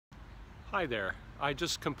Hi there. I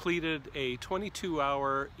just completed a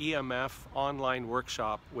 22-hour EMF online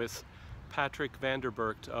workshop with Patrick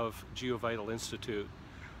Vanderburgt of GeoVital Institute.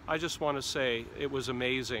 I just want to say it was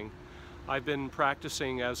amazing. I've been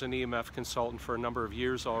practicing as an EMF consultant for a number of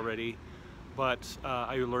years already, but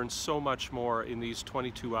I learned so much more in these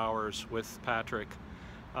 22 hours with Patrick.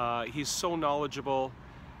 He's so knowledgeable,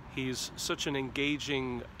 he's such an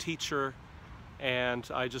engaging teacher, and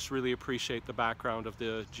I just really appreciate the background of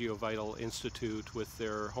the GeoVital Institute with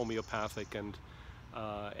their homeopathic and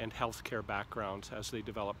healthcare background as they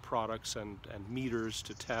develop products and meters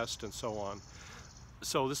to test and so on.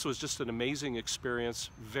 So this was just an amazing experience,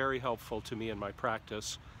 very helpful to me in my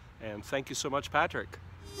practice, and thank you so much, Patrick.